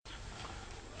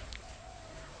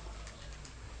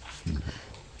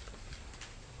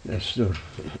Destur.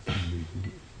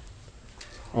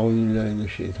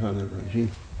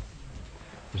 Euzubillahimineşşeytanirracim.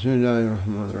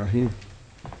 Bismillahirrahmanirrahim.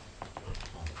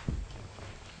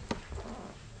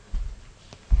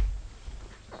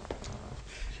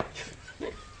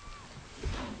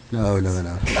 La havle ve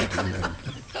la kuvvete illa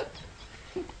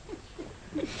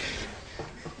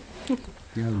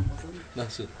billah.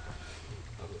 Nasıl?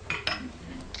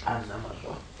 Anlamaz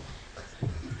o.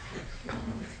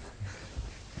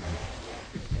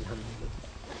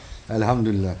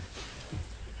 Elhamdülillah.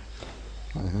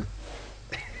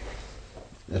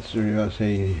 Destur ya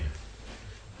seyyidi.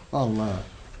 Allah.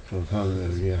 Sultan-ı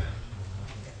Evliya.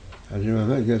 Hacı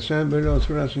Mehmet gel sen böyle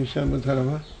oturasın sen bu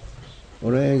tarafa.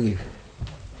 Oraya gir.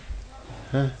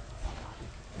 Ha?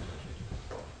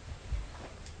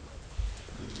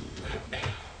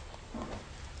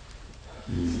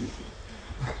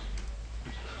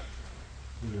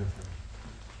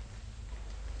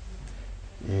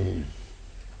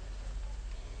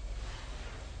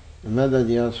 Meded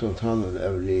ya Sultan-ı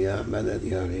Evliya, meded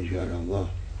ya Ricalallah.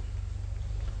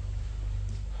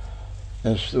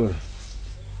 Destur.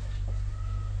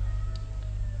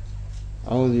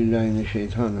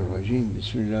 Euzubillahimineşşeytanirracim.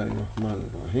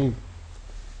 Bismillahirrahmanirrahim.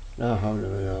 La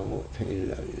havle ve la kuvvete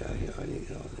illa billahi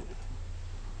aliyyil azim.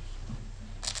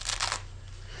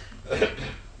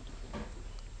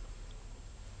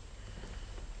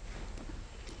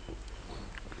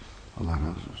 Allah razı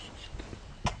olsun.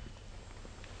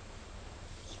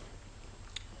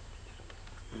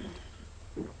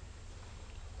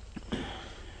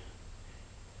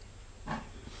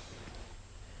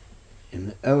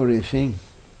 And everything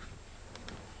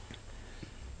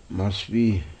must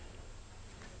be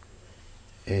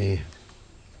a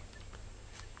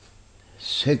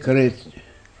sacred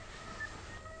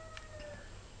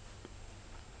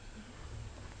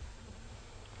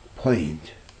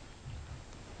point.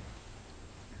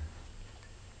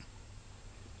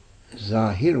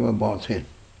 Zahir ve batin.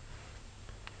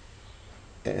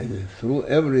 And through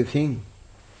everything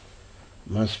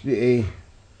must be a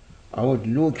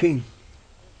outlooking,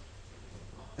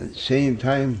 at the same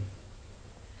time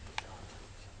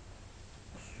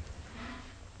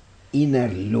inner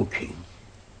looking.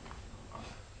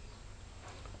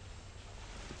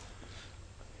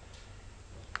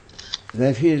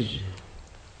 That is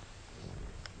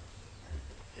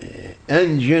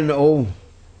engine of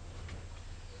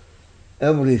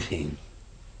everything.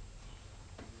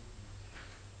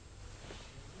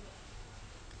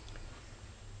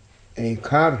 A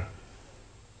car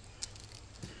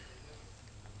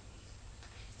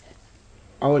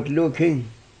out looking,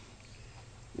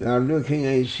 you are looking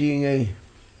and seeing a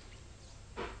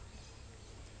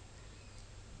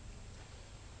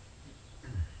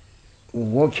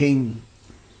walking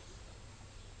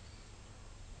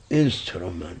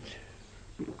instrument.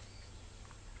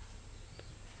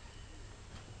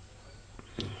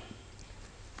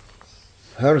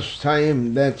 First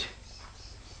time that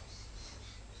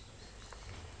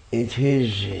it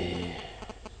is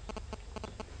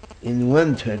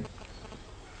invented,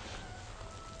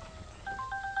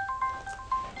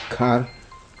 car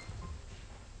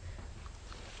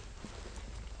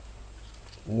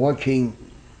walking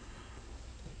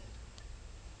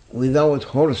without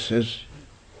horses,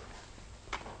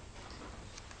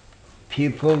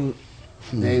 people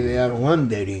they were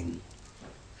wandering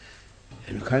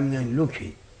and coming and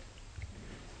looking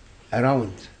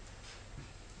around.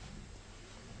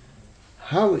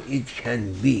 How it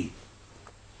can be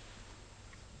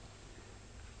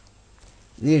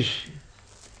this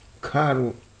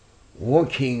car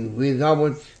walking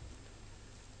without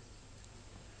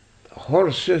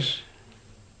horses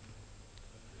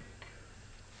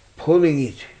pulling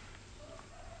it?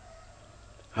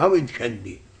 How it can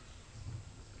be?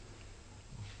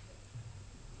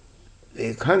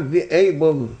 They can't be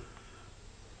able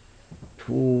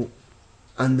to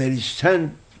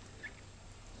understand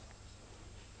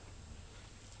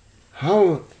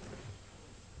how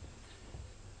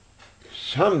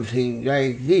something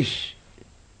like this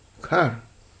car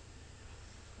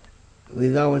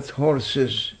without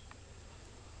horses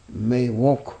may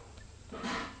walk,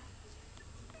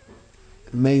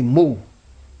 may move.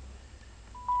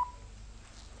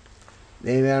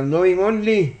 They were knowing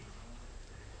only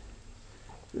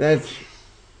that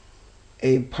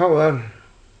a power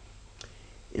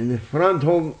in front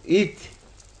of it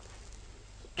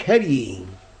carrying,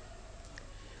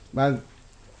 but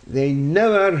they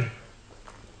never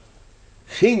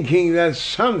thinking that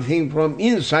something from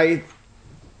inside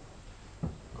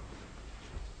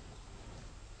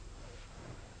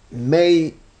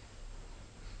may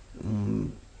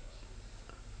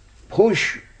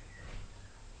push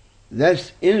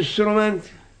that instrument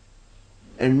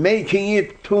and making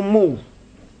it to move.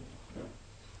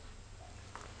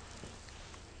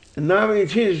 And now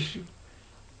it is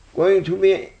going to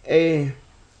be a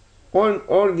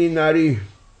unordinary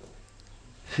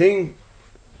thing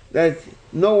that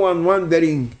no one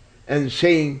wondering and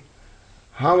saying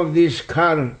how this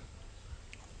car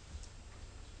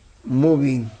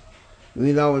moving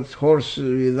without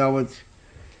horses, without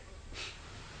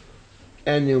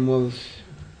animals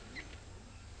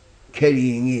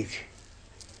carrying it.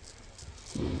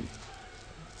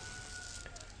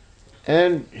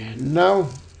 And now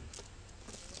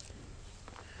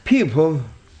people,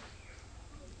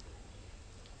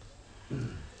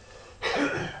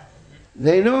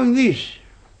 they know this,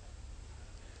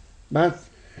 but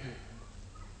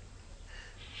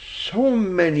so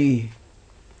many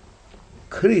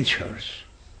creatures,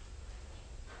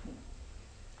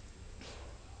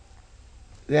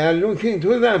 they are looking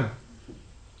to them,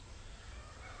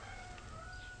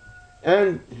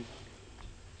 and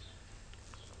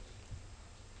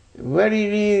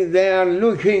verily they are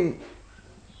looking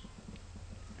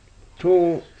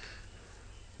to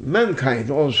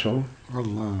mankind also,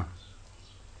 Allah.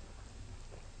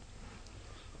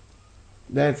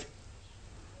 that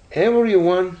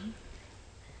everyone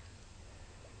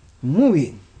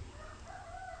moving,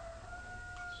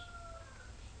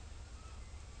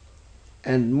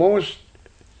 and most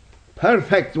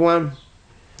perfect one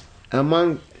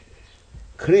among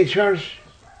creatures,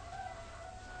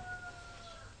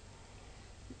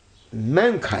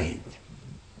 mankind.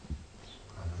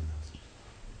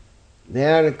 They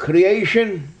are a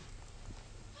creation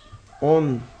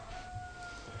on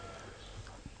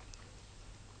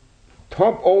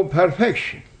top of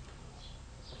perfection.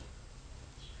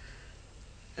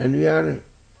 And we are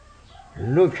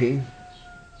looking,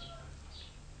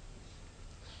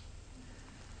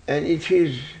 and it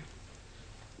is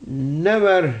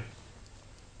never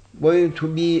going to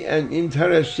be an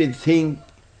interesting thing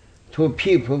to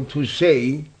people to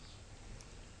say,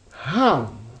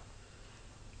 how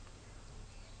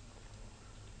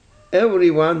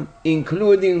everyone,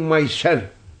 including myself,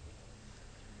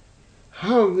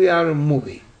 how we are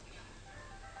moving.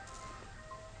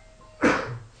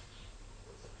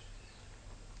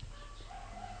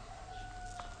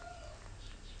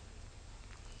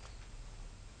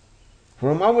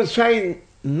 From outside,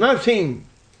 nothing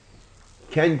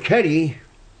can carry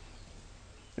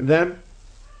them.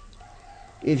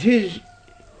 It is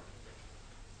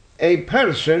a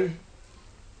person,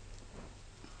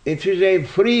 it is a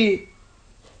free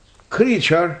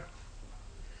creature.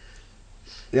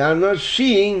 They are not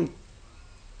seeing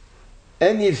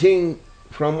anything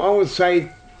from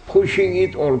outside pushing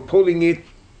it or pulling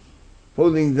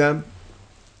them.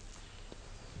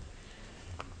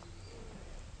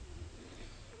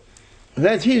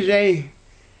 That is a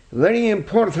very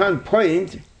important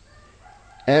point,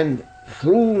 and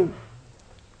through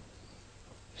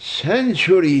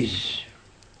centuries,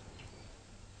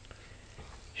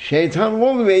 Shaitan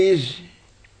always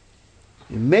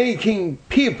making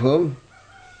people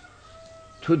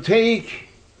to take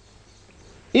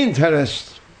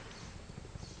interest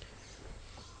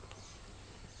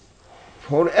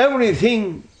for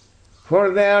everything,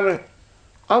 for their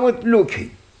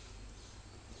outlooking.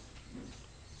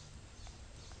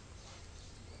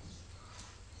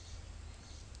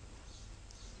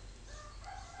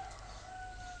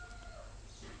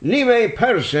 Leave a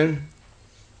person,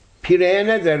 pireye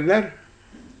ne derler?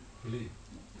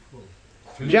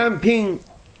 Jumping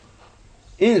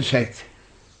insect.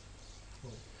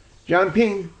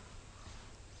 Jumping,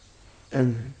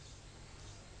 and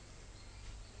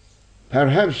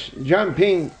perhaps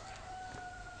jumping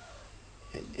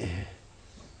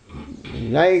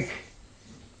like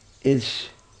its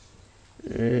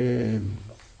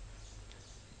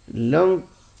long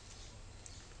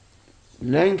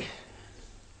length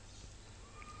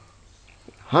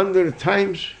 100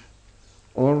 times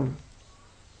or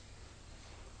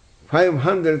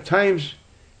 500 times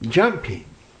jumping.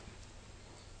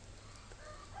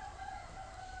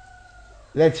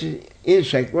 That's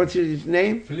insect. What is its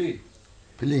name? Flea.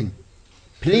 Flea.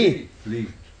 Flea. Flea.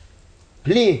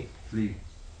 Flea. Flea.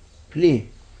 Flea.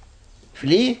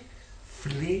 Flea.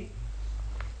 Flea,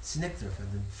 sinektir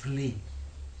efendim. Flea.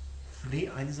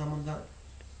 Flea aynı zamanda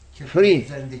Free.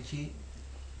 üzerindeki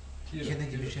kene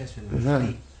gibi bir şey Ha. söylüyor.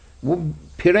 Flea. Bu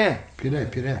pire.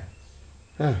 Pire.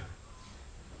 Ha.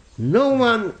 No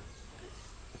one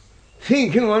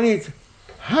thinking on it,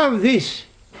 have this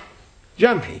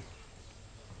jumping.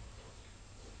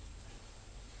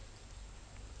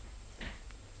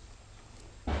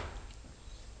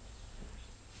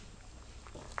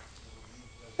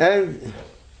 And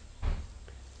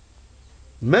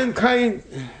mankind,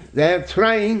 they are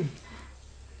trying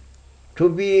to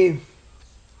be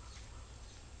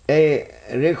a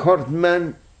record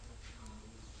man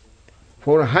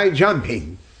for high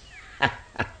jumping.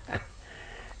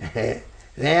 They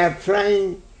are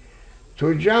trying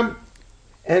to jump,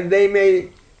 and they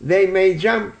may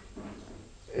jump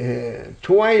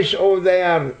twice of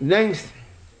their length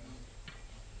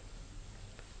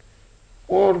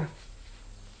or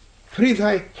 3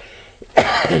 times.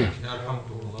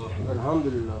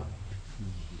 Alhamdulillah.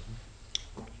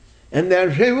 And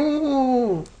they'll say,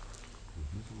 "Ooh,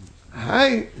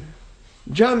 high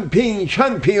jumping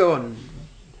champion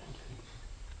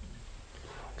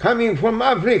coming from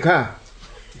Africa."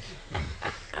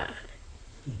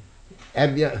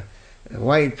 And the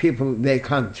white people, they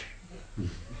can't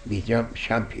be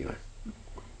champion.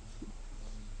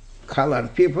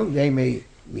 Colored people, they may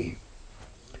be.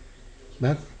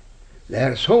 But they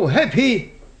are so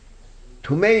happy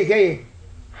to make a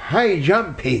high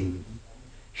jumping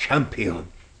champion.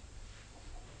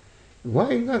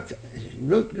 Why not?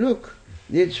 Look,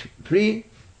 it's free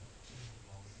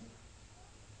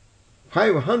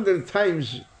 500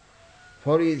 times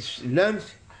for its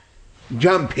length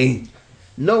jumping.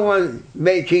 No one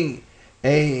making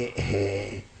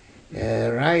a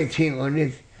writing on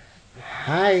it.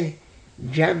 High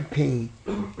jumping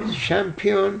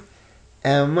champion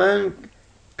among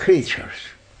creatures.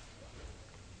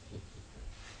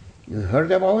 You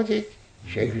heard about it?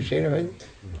 Şeyh Hüseyin Efendi?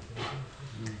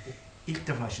 İlk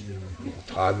defa işitiyorum.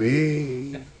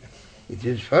 Tabii. It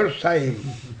is first time.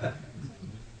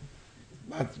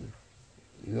 But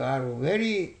you are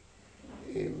very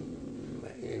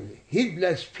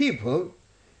heedless people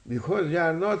because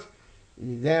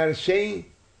they are saying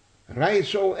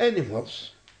rights of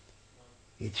animals.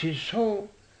 It is so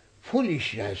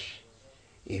foolishness.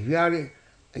 If you are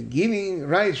giving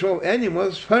rights of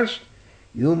animals first,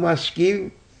 you must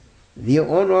give the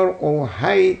honor of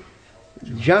high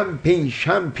jumping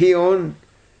champion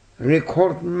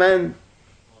record man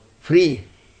free.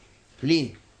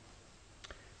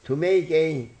 To make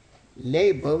a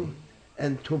label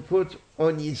and to put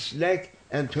on its leg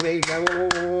and to make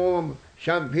a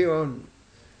champion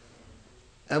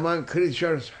among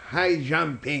creatures high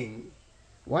jumping.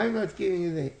 Why not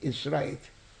giving it its right?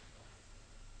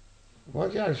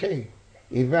 What you are saying?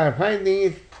 If we are finding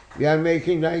it, we are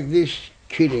making like this,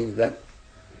 killing them.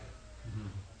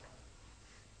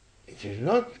 It is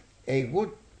not a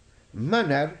good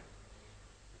manner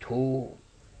to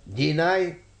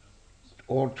deny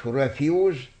or to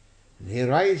refuse the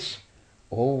rights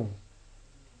of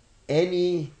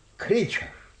any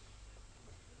creature.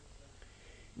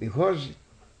 Because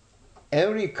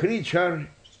every creature,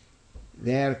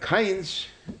 their kinds,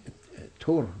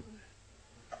 tur,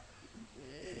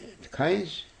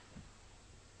 kinds,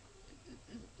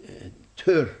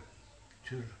 tur,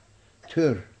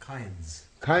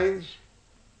 kinds,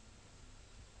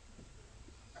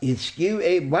 it's give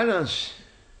a balance.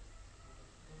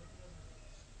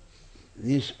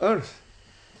 This earth,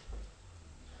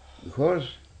 because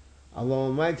Allah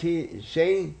Almighty is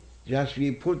saying, just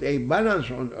we put a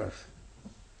balance on earth.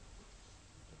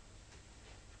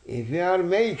 If we are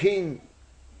making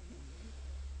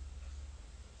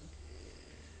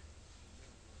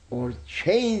or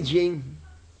changing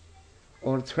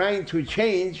or trying to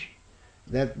change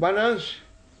that balance,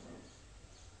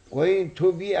 going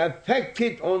to be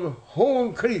affected on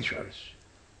whole creatures.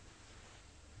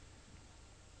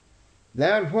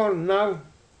 Therefore now,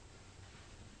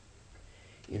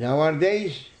 in our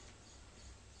days,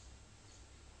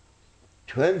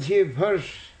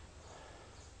 21st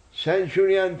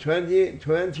century and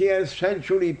 20th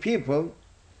century people,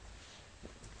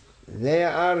 they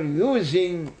are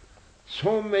using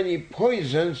so many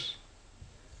poisons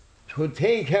to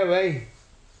take away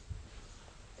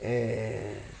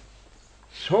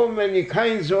so many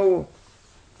kinds of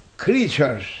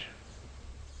creatures,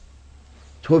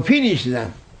 to finish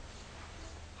them.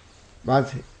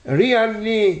 But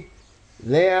really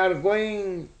they are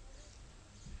going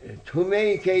to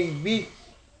make a big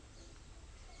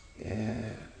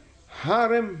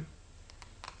harm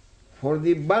for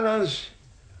the balance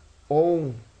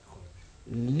of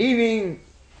living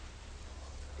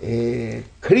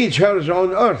creatures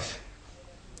on earth.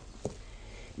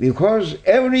 Because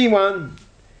every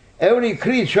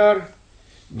creature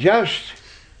just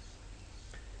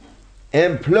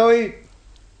employed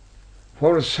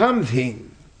for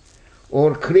something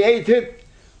or created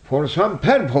for some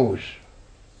purpose.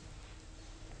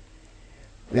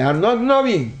 They are not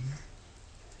knowing,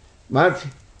 but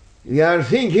we are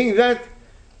thinking that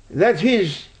that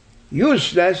is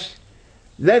useless,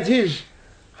 that is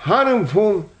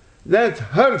harmful, that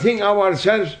hurting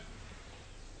ourselves,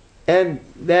 and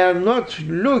they are not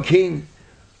looking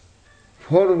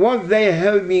for what they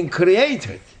have been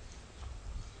created.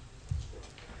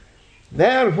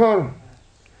 Therefore,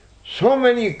 so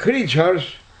many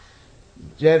creatures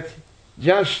that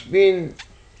just been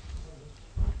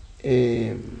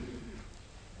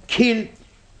killed,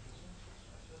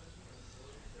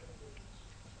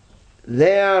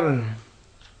 their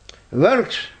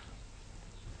works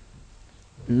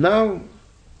now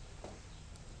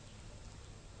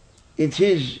it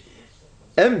is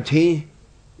empty.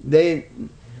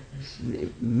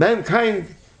 Mankind,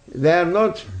 they are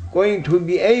not going to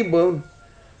be able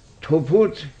to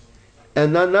put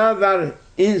another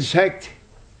insect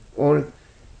or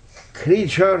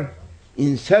creature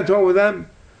instead of them,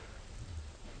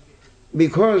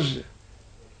 because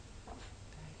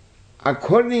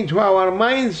according to our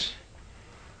minds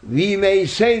we may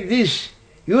say this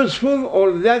useful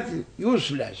or that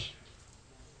useless.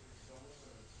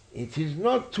 It is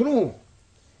not true.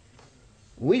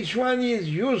 Which one is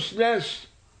useless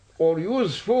or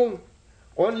useful,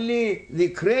 only the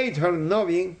Creator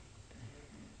knowing,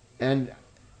 and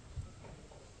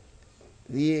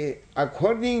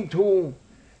according to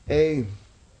a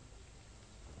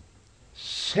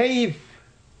safe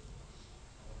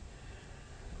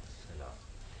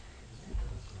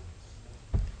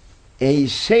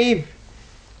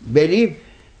belief,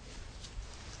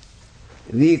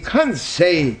 we can't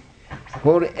say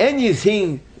for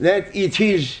anything that it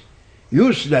is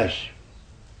useless,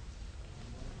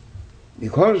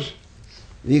 because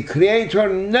the Creator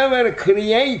never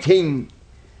creating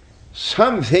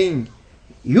something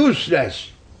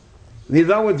useless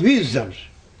without wisdom.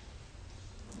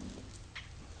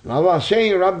 Allah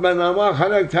saying, رَبَّنَا مَا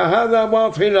خَلَقْتَ هَذَا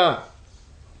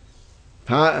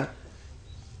بَاطِلًا,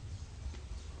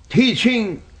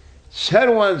 teaching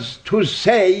servants to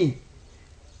say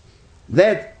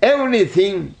that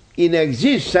everything in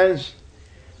existence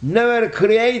never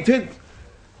created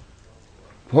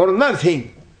for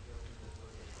nothing.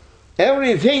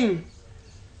 Everything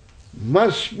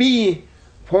must be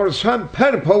for some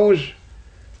purpose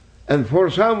and for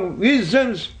some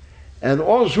wisdoms, and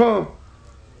also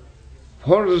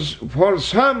for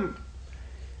some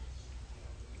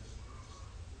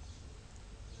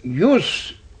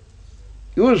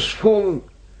useful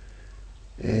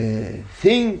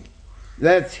thing,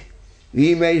 that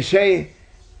we may say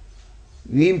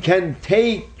we can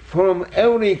take from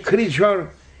every creature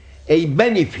a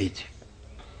benefit.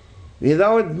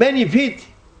 Without benefit,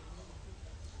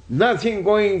 nothing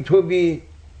going to be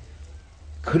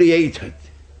created.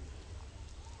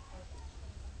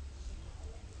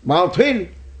 Batil,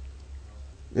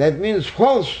 that means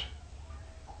false,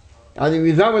 and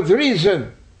without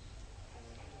reason.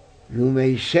 You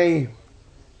may say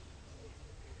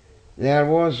there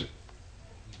was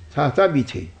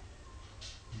tahtabiti,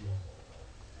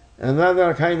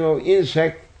 another kind of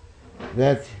insect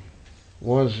that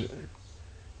was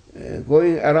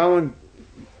going around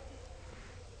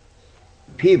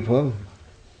people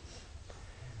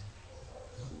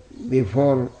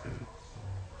before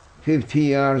 50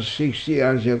 years, 60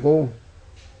 years ago.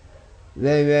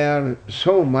 They were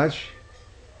so much,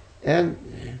 and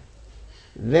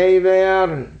they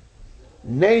were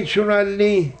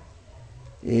naturally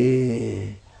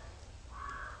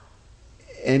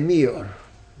emir,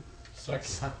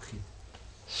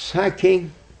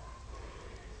 sucking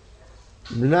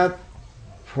blood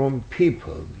from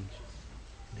people.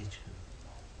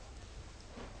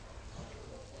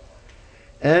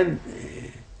 And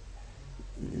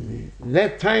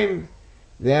that time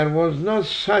there was not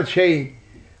such a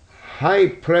high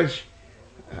pressure,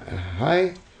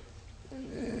 high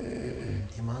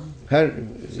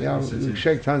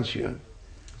yüksek tansiyon.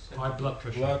 High blood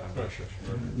pressure.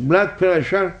 Blood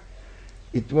pressure.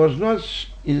 It was not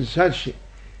in such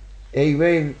a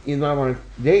way in our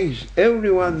days.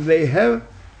 Everyone they have,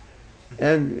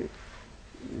 and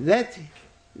that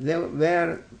they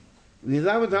were,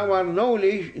 without our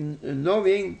knowledge,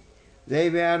 knowing, they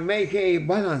were making a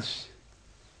balance,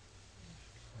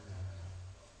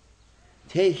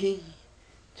 taking,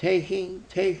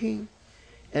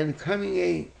 and coming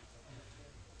a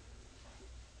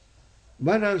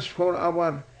balance for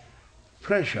our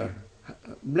pressure,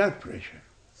 blood pressure.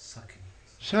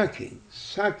 Sucking.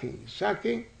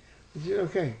 It is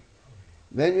okay.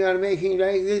 When you are making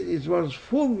like this, it was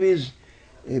full with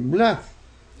blood.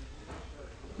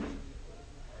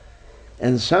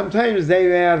 And sometimes they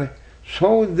were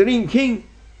so drinking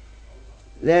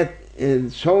that,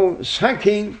 so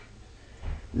sucking,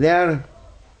 their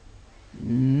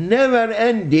never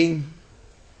ending,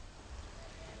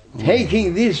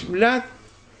 taking this blood,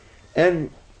 and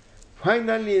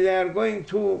finally they are going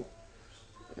to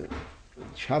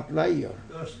çatlıyor.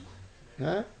 Burst.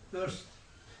 Huh? Burst.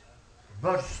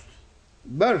 Burst.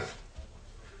 Birth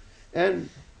and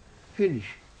finish.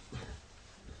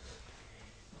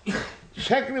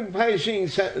 Sacrificing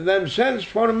themselves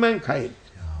for mankind.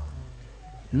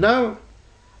 Now,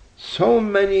 so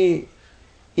many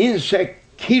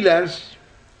insect killers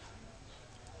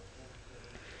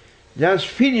just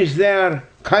finish their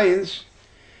kinds,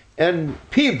 and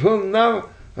people now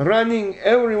running,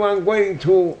 everyone going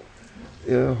to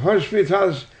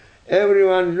hospitals,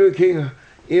 everyone looking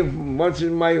if what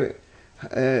is my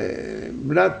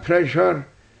blood pressure,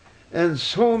 and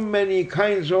so many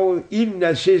kinds of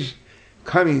illnesses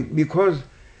coming because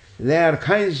their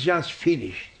kinds just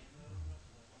finished.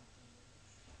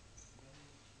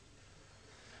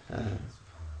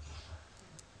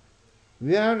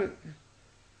 We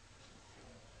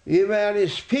were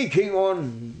speaking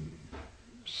on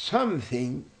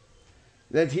something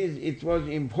that it was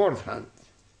important.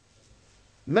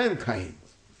 Mankind.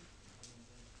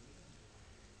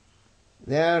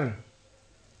 Their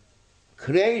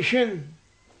creation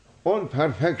on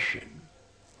perfection.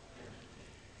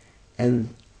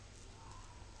 And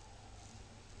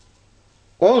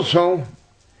also,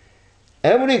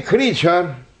 every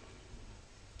creature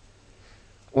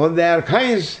on their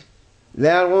kinds, they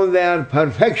are on their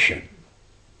perfection.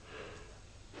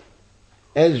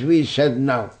 As we said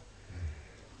now.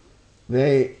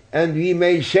 And we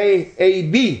may say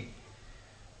A-B,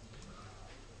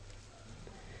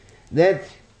 that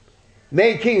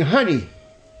making honey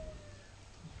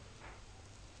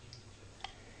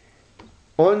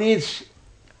on its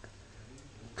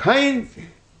kind,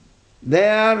 they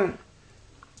are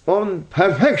on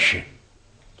perfection.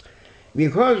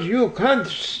 Because you can't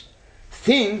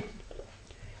think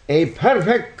a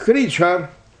perfect creature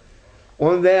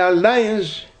on their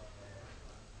lines,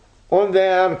 on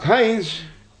their kinds,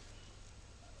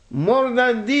 more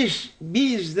than these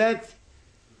bees that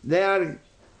they are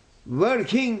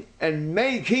working and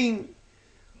making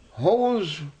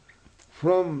holes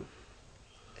from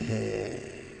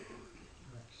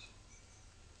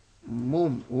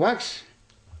wax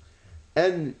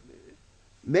and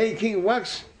making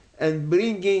wax and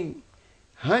bringing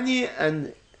honey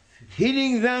and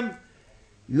filling them.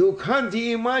 You can't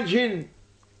imagine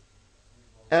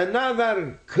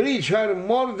another creature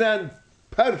more than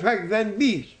perfect than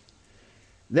bees.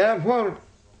 Therefore,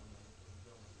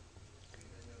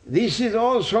 this is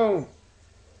also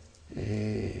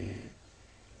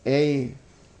a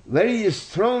very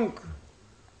strong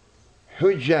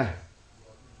hujjah,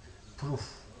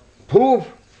 proof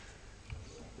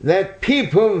that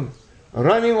people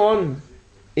running on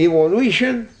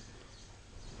evolution,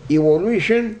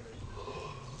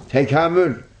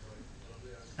 tekamül,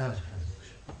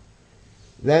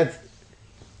 that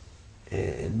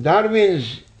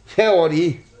Darwin's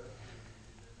theory,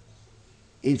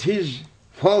 it is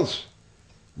false,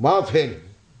 batil,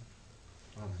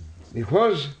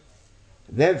 because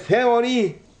that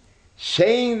theory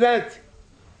saying that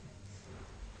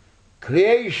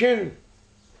creation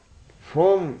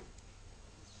from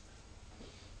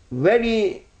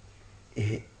very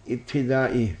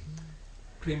ibtidai,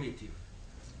 primitive,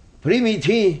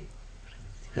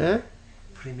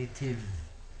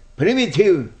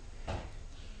 primitive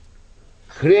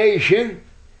creation,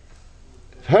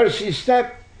 first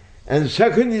step, and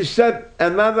second step,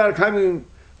 another coming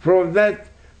from that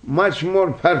much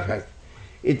more perfect.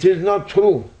 It is not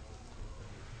true.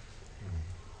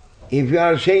 If you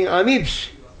are saying amibs,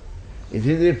 it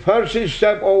is the first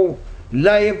step of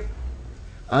life.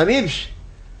 Amibs,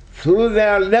 through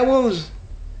their levels,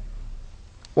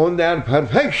 on their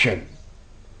perfection.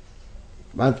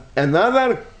 But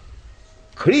another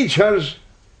creatures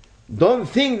don't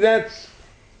think that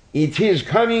it is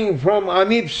coming from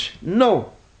amibs.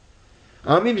 No.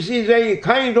 Amibs is a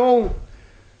kind of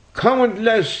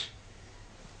countless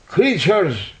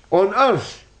creatures on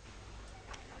earth,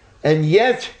 and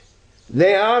yet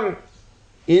they are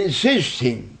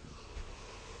insisting.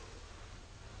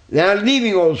 They are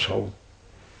living also.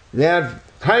 Their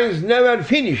kinds never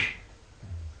finish.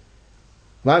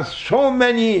 But so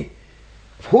many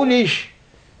foolish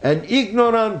and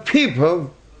ignorant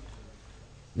people,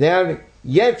 they are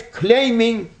yet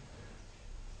claiming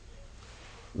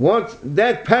what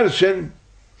that person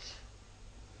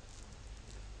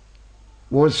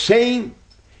was saying.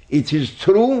 It is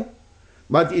true,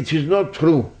 but it is not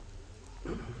true.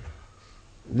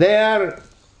 Their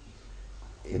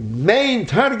main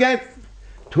target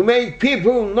to make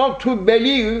people not to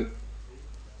believe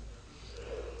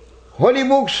holy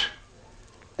books,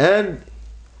 and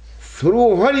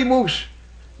through holy books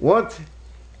what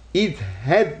it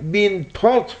had been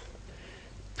taught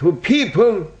to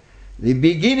people, the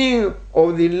beginning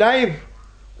of the life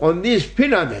on this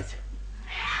planet.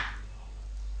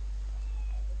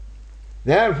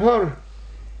 Therefore,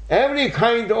 every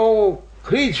kind of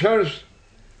creatures,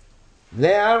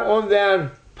 they are on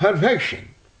their perfection.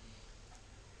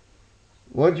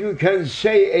 What you can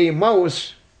say a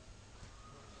mouse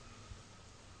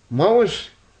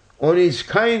on its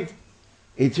kind,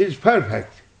 it is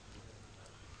perfect.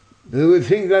 Do you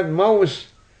think that mouse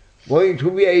going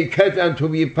to be a cat and to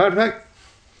be perfect?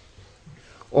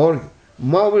 Or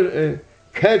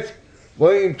cat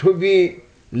going to be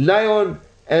lion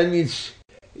and its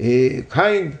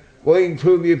kind going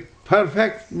to be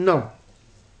perfect? No.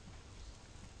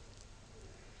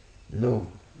 No,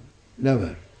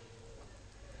 never.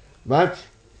 But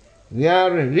we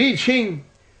are reaching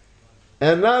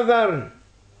a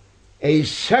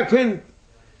second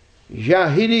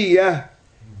Jahiliyyah,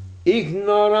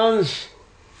 ignorance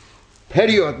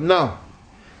period now.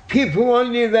 People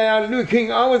only, they are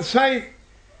looking outside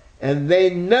and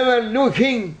they never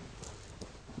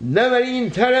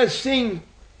interesting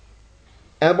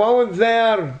about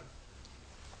their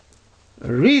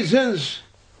reasons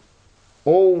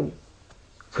of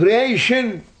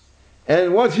creation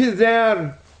and what is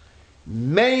their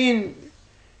main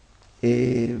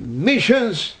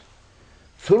missions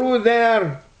through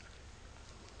their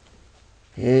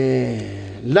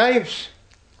lives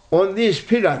on this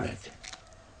planet.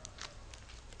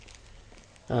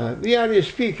 We are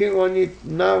speaking on it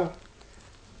now.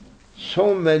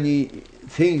 So many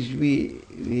things we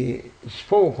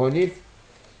spoke on it,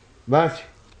 but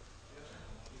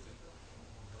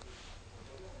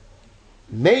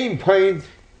main point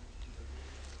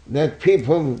that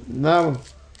people now,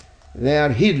 they are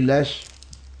heedless.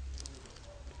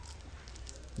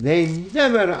 They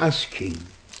never asking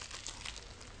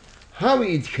how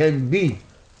it can be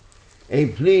a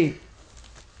plea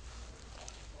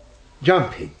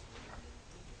jumping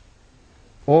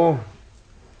or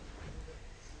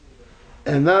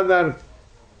another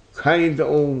kind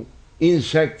of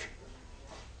insect,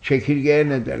 çekirgeye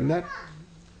ne derler?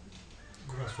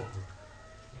 Grasshopper.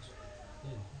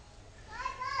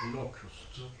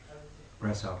 Locust.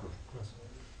 Grasshopper.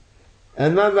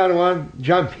 Another one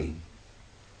jumping.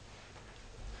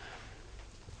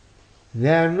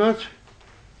 They are not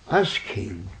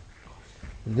asking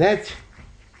that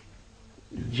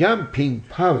jumping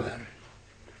power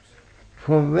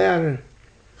from where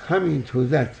coming to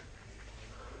that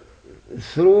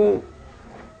through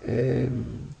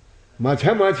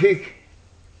mathematics.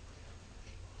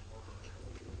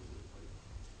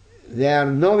 They are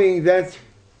knowing that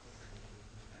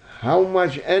how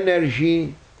much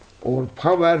energy or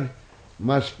power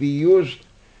must be used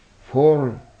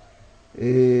for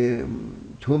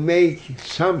to make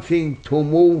something to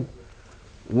move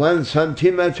 1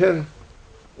 centimeter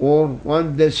or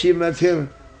 1 decimeter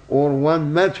or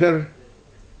 1 meter,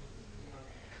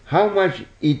 how much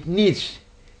it needs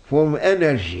from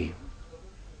energy.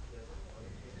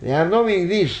 They are knowing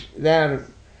this, they are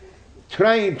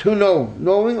trying to know,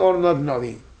 knowing or not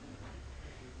knowing.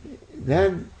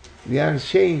 Then we are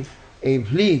saying a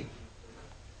plea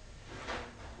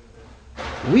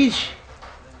which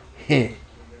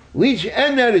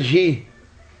energy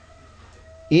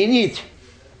in it.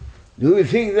 Do you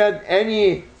think that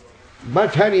any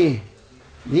battery,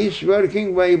 this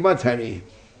working by battery,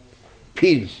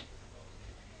 pills,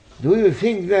 do you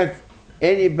think that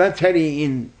any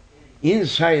battery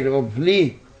inside of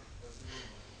flea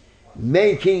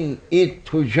making it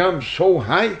to jump so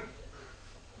high?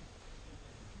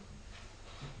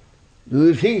 Do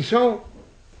you think so?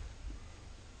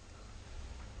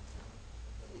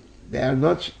 They are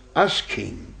not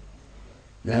asking.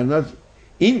 They are not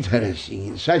interested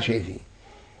in such a thing.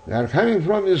 They are coming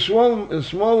from the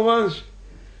small ones.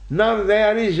 Now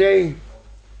there is a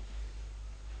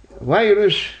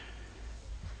virus,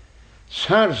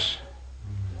 SARS,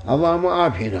 Allah'ım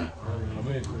afina.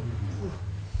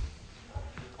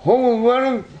 Whole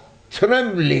world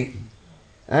trembling.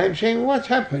 I'm saying, what's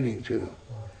happening to you?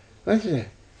 What's that?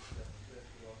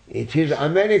 It is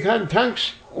American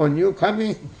tanks on you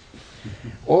coming,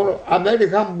 or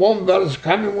American bombers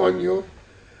coming on you.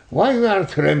 Why you are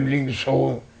trembling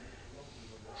so?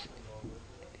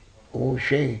 Oh,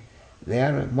 they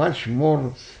are much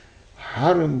more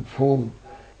harmful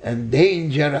and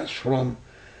dangerous from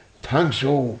tanks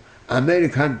of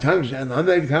American tanks and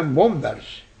American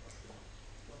bombers.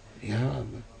 Yeah.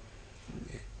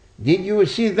 Did you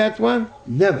see that one?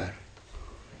 Never.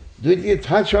 Did you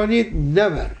touch on it?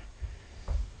 Never.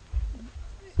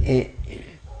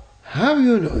 How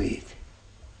you know it?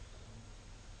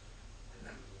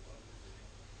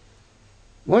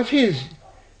 What is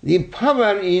the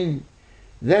power in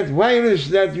that virus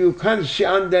that you can't see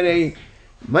under a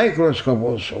microscope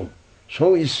also?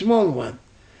 So a small one.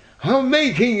 How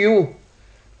making you,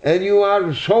 and you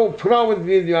are so proud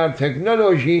with your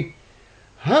technology,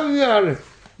 how you are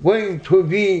going to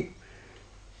be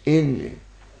in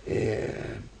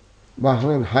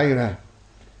Bahrul Hayra,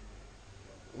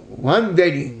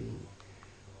 wandering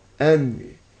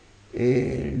and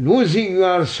losing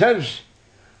yourselves,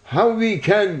 how we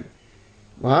can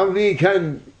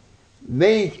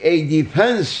make a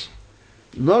defense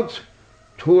not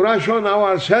to rush on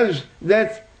ourselves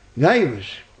that virus.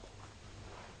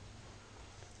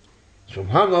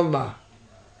 Subhanallah.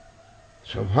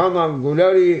 Subhanallah,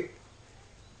 glory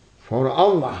for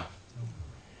Allah,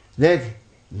 that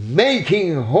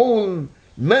making whole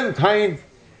mankind,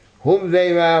 whom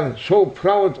they were so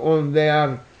proud on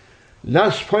their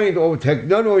last point of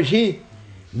technology,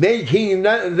 making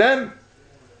them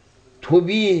to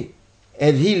be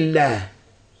adillah.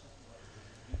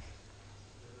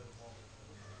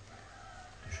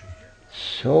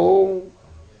 So,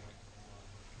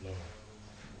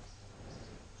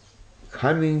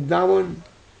 coming down,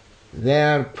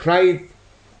 their pride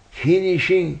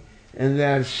finishing, and they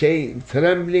are saying,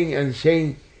 trembling and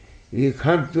saying, we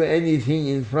can't do anything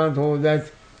in front of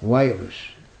that virus.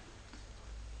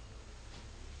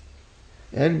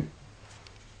 And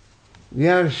we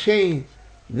are saying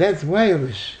that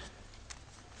virus,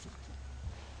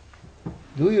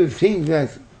 do you think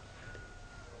that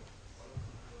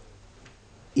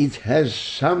it has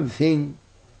something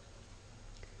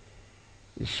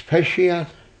special?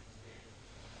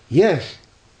 Yes,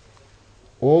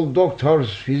 all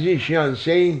doctors, physicians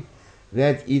saying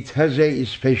that it has a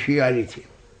speciality.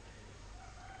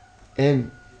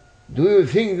 And do you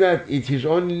think that it is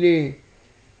only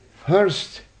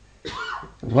first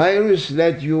virus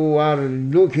that you are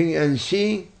looking and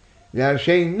seeing? They are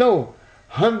saying no,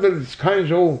 hundreds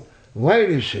kinds of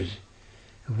viruses.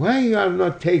 Why you are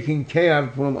not taking care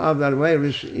from other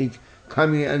viruses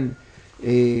coming and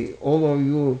all of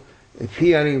you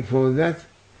fearing for that?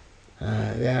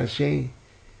 They are saying,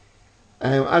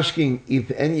 I am asking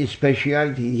if any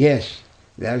speciality. Yes,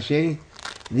 they are saying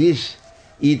this,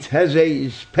 it has a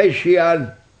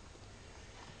special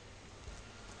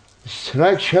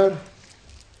structure.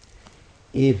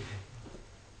 If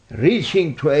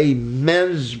reaching to a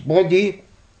man's body,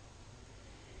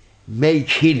 may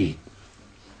kill it.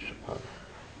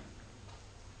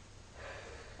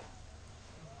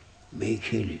 May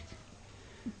kill it.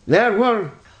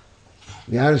 Therefore,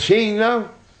 we are saying now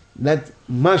that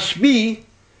must be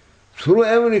through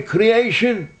every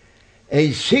creation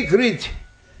a secret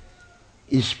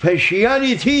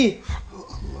speciality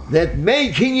that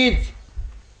making it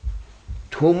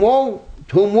to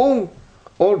move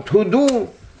or to do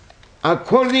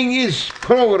according its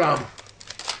program,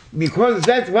 because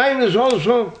that virus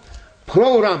also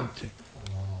programmed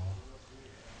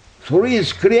through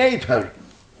its creator.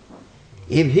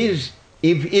 If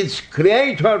its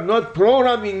creator not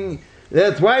programming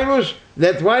that virus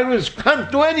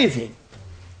can't do anything.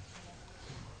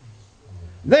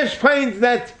 Let's find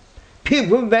that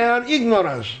people, they are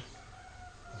ignorant.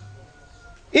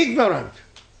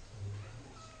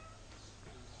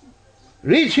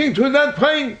 Reaching to that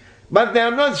point, but they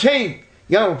are not saying,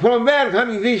 yeah, from where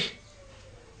coming this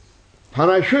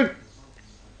parachute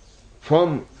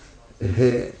from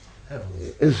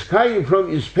sky,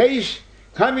 from space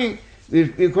coming,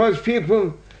 because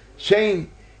people saying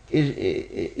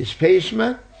is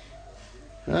spaceman,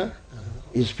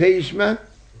 spaceman,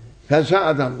 feza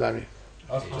adamları.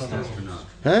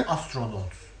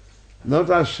 Astronaut. Not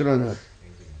astronaut.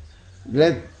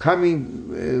 Let coming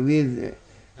with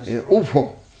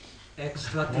UFO.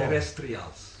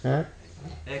 Extraterrestrials.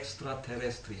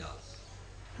 Extraterrestrials.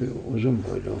 Uzun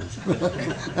boylu.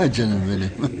 Canım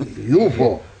benim.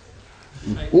 UFO.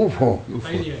 UFO.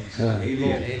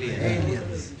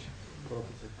 Aliens.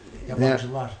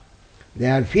 Yabancılar. They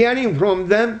are fearing from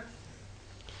them,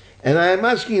 and I am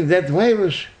asking that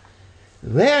virus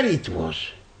where it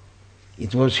was.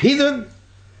 It was hidden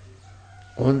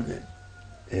on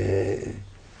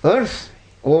earth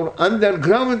or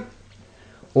underground,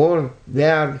 or they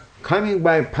are coming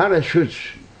by parachutes,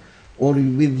 or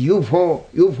with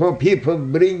UFO people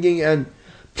bringing and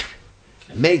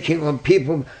making on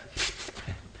people,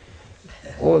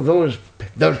 all those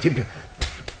dirty people,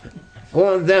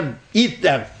 go on them, eat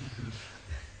them.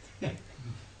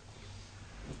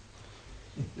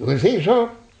 You think so?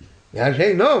 They are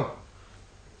saying, no.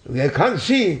 We can't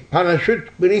see parachute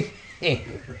bring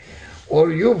or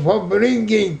UFO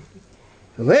bringing.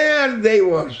 Where they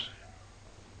was?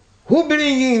 Who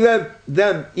bringing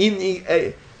them in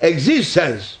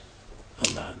existence?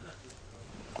 Allah.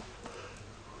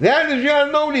 Where is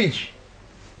your knowledge?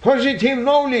 Positive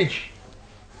knowledge.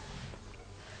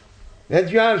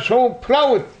 That you are so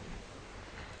proud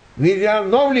with your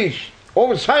knowledge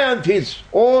of scientists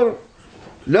or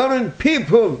learned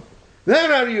people.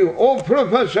 Where are you? All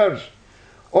professors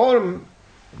or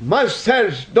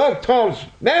masters, doctors,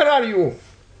 where are you?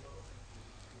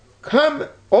 Come,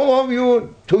 all of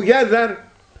you together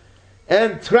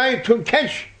and try to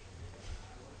catch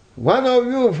one of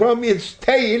you from its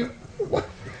tail,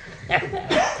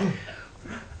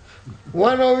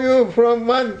 one of you from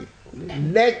one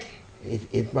leg.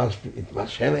 It must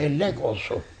have a leg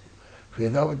also.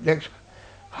 Without legs,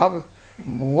 how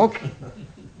walking?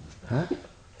 Huh?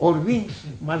 Or wings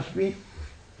must be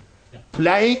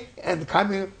flying and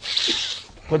coming,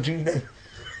 putting them.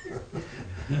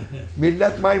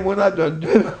 Millet maymuna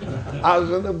döndü.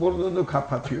 Ağzını burnunu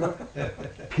kapatıyor.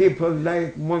 People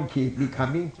like monkey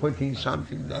becoming, putting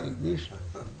something like this.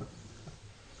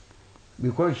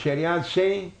 Because Sharia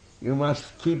saying you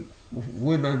must keep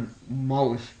women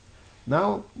mouth.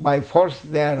 Now, by force,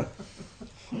 they are,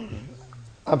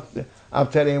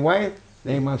 after a while,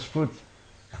 they must put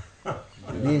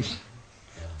this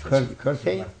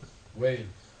curtain. Wait.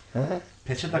 Huh?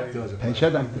 Peçe taktı hocam.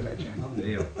 Peşe taktıracak.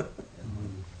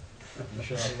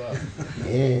 İnşallah.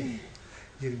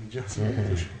 20. asırda.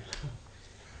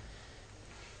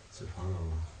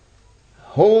 Subhanallah.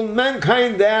 Whole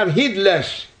mankind, they are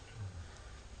heedless,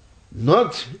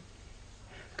 not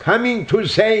coming to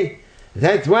say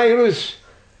that virus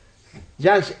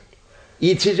just,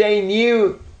 it is a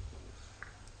new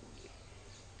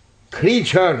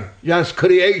creature just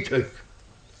created.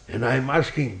 And I'm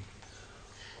asking,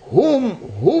 who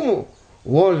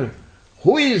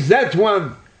is that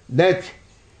one that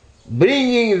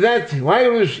bringing that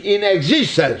virus in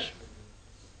existence?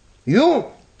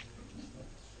 You?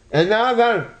 And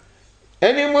other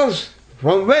animals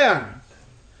from where?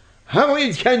 How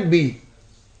it can be?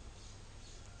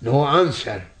 No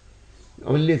answer,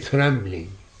 only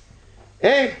trembling.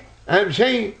 I'm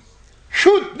saying,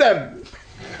 shoot them.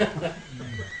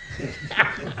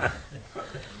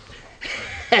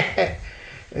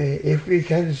 If we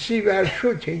can see we are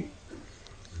shooting,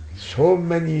 so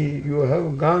many, you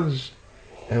have guns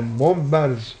and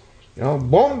bombers,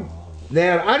 bomb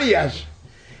their areas.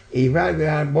 If they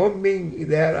are bombing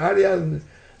their areas,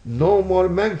 no more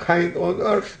mankind on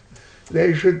earth.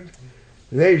 They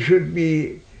should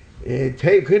be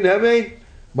taken away,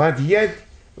 but yet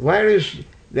virus,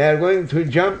 they are going to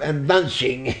jump and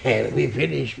dancing. We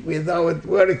finish without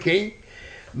working.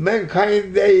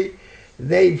 Mankind,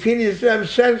 they finish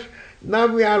themselves. Now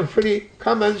we are free.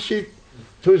 Come and sit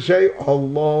to say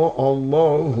Allah,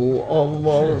 Allahu,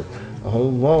 Allah,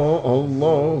 Allah,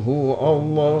 Allahu,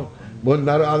 Allah.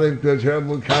 Bunları alıp götüren,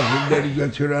 bu kafirleri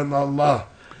götüren Allah.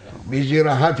 Bizi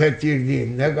rahat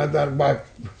ettirdi. Ne kadar bak.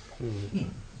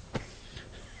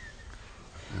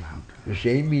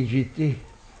 Hüseyin bir ciddi.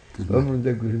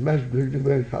 Ömründe gülmez, güldü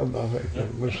böyle Allah'a ekber.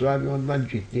 Mustafa ondan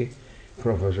ciddi.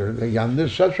 Profesör de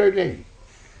yanlışsa söyleyin.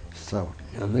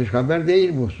 Yanlış haber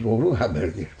değil bu, doğru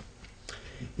haberdir.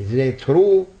 It is a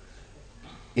true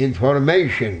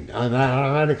information, and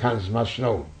Americans must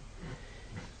know.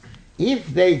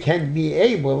 If they can be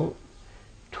able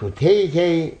to take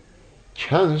a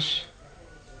chance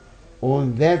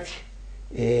on that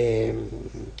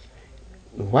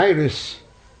virus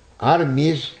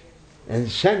armies and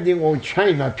sending all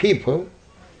China people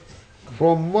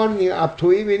from morning up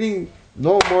to evening,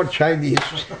 no more Chinese.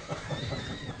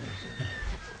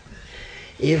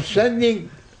 If sending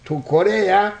to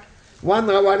Korea, 1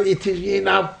 hour it is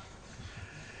enough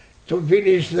to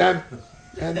finish them,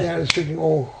 and they are sitting,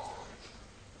 oh.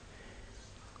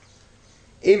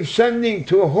 If sending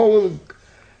to whole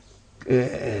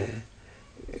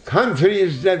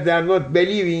countries that they are not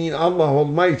believing in Allah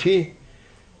Almighty,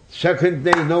 second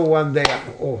day, no one there,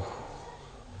 oh.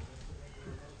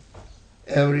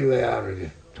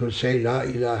 Everywhere to say La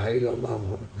ilaha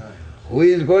illallah. Who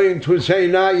is going to say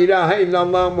La ilaha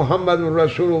illallah Muhammadun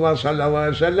Rasulullah sallallahu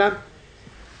alaihi wasallam?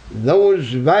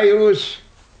 Those virus,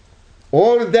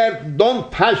 all that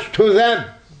don't pass to them.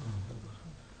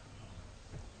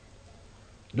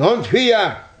 Don't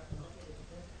fear.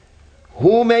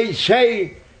 Who may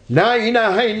say La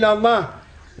ilaha illallah,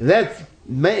 that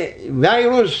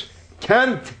virus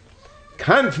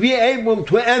can't be able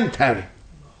to enter.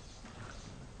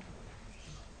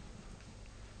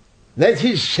 That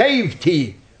is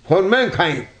safety for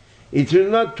mankind. It is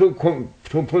not to put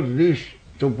this,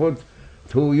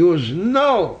 to use.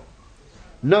 No.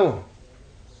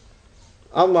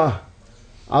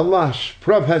 Allah's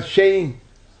Prophet saying,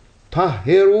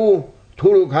 Tahhiru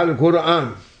turuk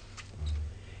al-Quran.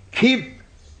 Keep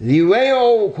the way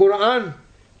of Quran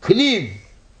clean.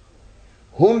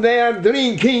 Whom they are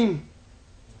drinking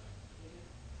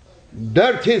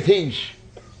dirty things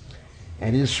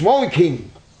and smoking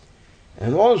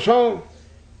and also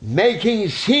making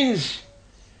sins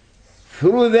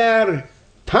through their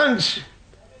tongues,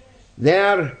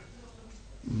 their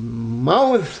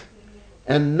mouth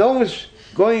and nose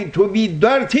going to be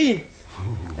dirty,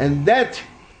 and that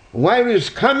virus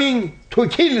coming to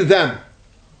kill them.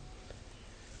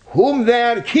 Whom they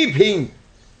are keeping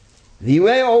the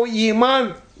way of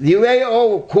Iman, the way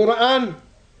of Quran,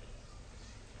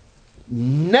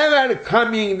 never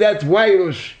coming that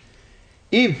virus.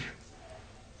 If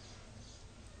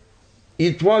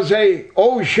it was a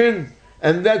ocean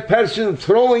and that person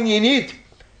throwing in it,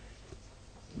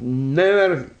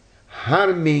 never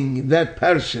harming that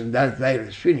person, that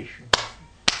virus, finish.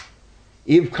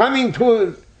 If coming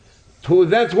to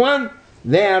that one,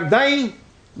 they are dying,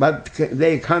 but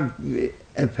they can't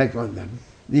affect on them.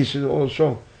 This is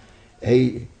also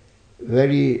a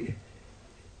very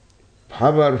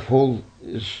powerful,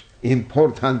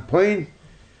 important point,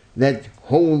 that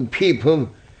whole people,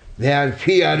 they are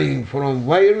fearing from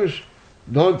virus.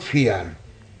 Don't fear.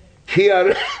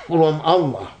 Fear from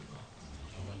Allah.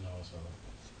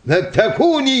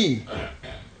 Nattakuni,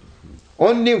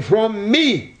 only from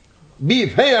me be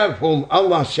fearful,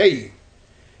 Allah say.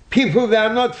 People, they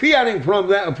are not fearing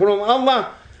from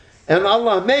Allah, and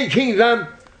Allah making them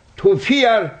to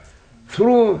fear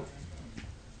through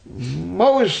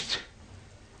most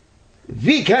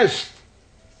weakest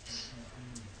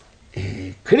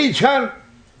creature.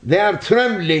 They are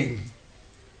trembling,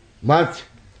 but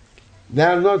they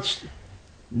are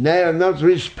not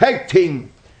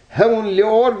respecting heavenly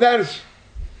orders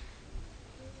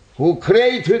who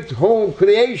created whole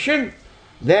creation.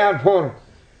 Therefore,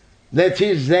 that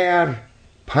is their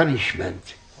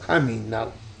punishment coming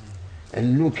now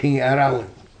and looking around.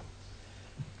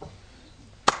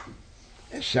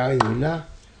 Estağfirullah.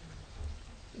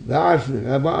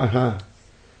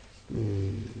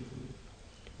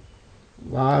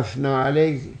 بعثنا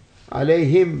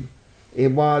عليهم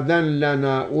عبادا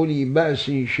لنا أولي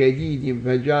بأس شديد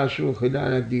فجاسوا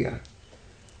خلال الديار.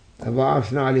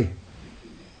 بعثنا عليهم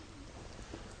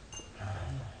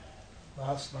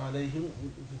عليهم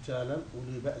رجالا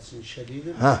أولي بأس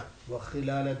شديد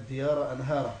وخلال الديار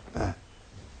أنهارا.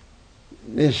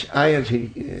 This ayat,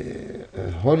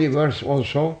 holy verse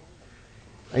also,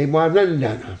 عبادا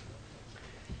لنا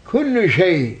كل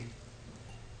شيء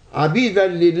عبيدا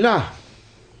لله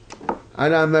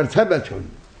على مرتبة.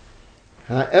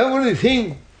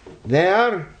 Everything, they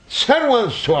are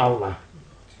servants to Allah.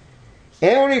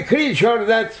 Every creature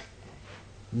that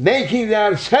making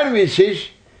their services,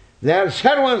 they are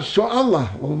servants to Allah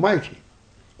Almighty.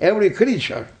 Every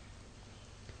creature.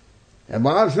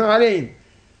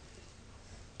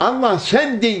 Allah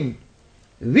sending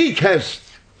weakest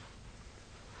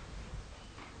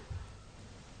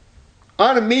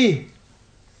army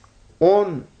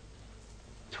on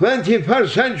 21st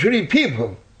century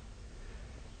people.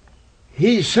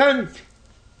 He sent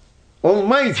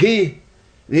Almighty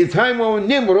the time of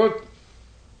Nimrod,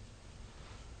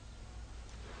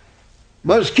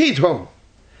 mosquito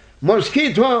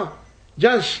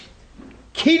just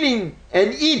killing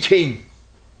and eating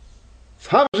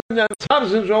thousands and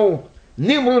thousands of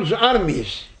Nimrod's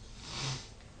armies.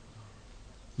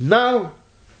 Now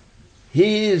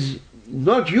he is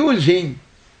not using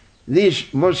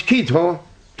this mosquito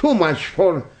too much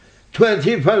for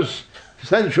 21st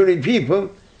century people,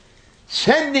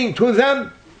 sending to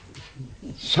them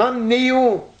some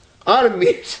new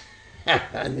armies,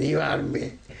 new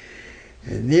army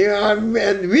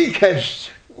and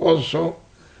weakest also,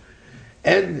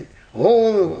 and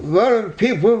whole world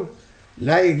people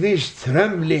like this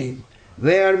trembling,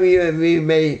 where we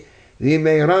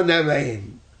may run away.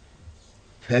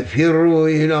 فَفِرُّوا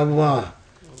إِلَى اللَّهِ,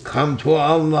 come to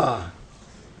Allah,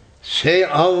 say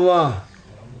Allah,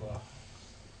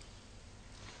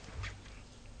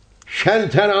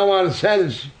 shelter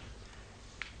ourselves.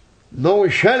 No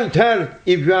shelter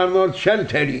if you are not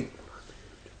sheltering.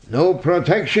 No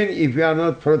protection if you are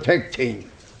not protecting.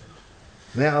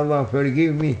 May Allah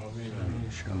forgive me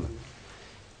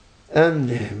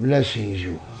and blessings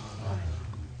you.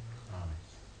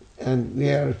 And we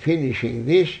are finishing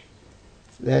this,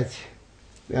 that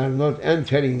we are not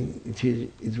entering,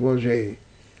 it was a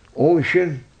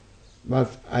ocean,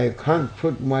 but I can't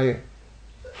put my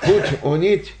foot on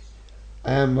it.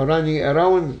 I am running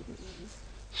around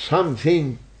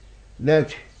something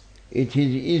that it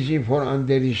is easy for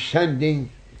understanding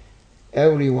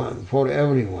everyone, for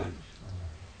everyone.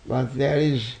 But there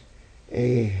is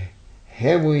a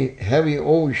heavy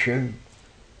ocean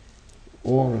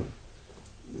or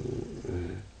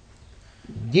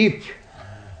deep,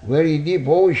 very deep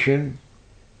ocean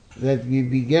that we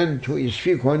began to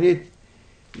speak on it,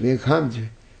 we can't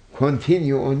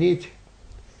continue on it.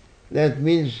 That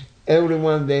means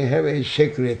everyone, they have a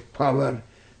secret power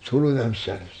through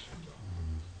themselves.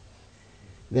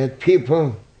 That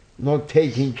people not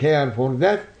taking care for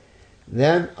that,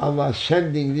 then Allah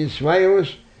sending this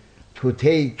virus to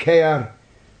take care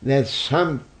that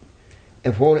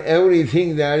for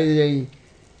everything there is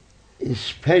a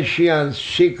special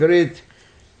secret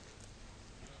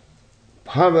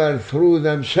power through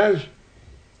themselves,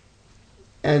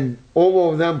 and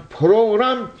all of them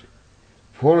programmed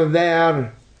for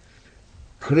their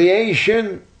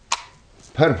creation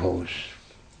purpose.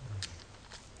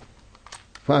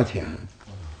 Fatiha.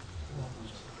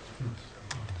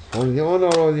 For the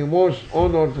honor of the most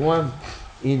honored one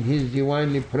in his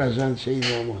divinely present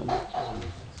Sayyidina Muhammad.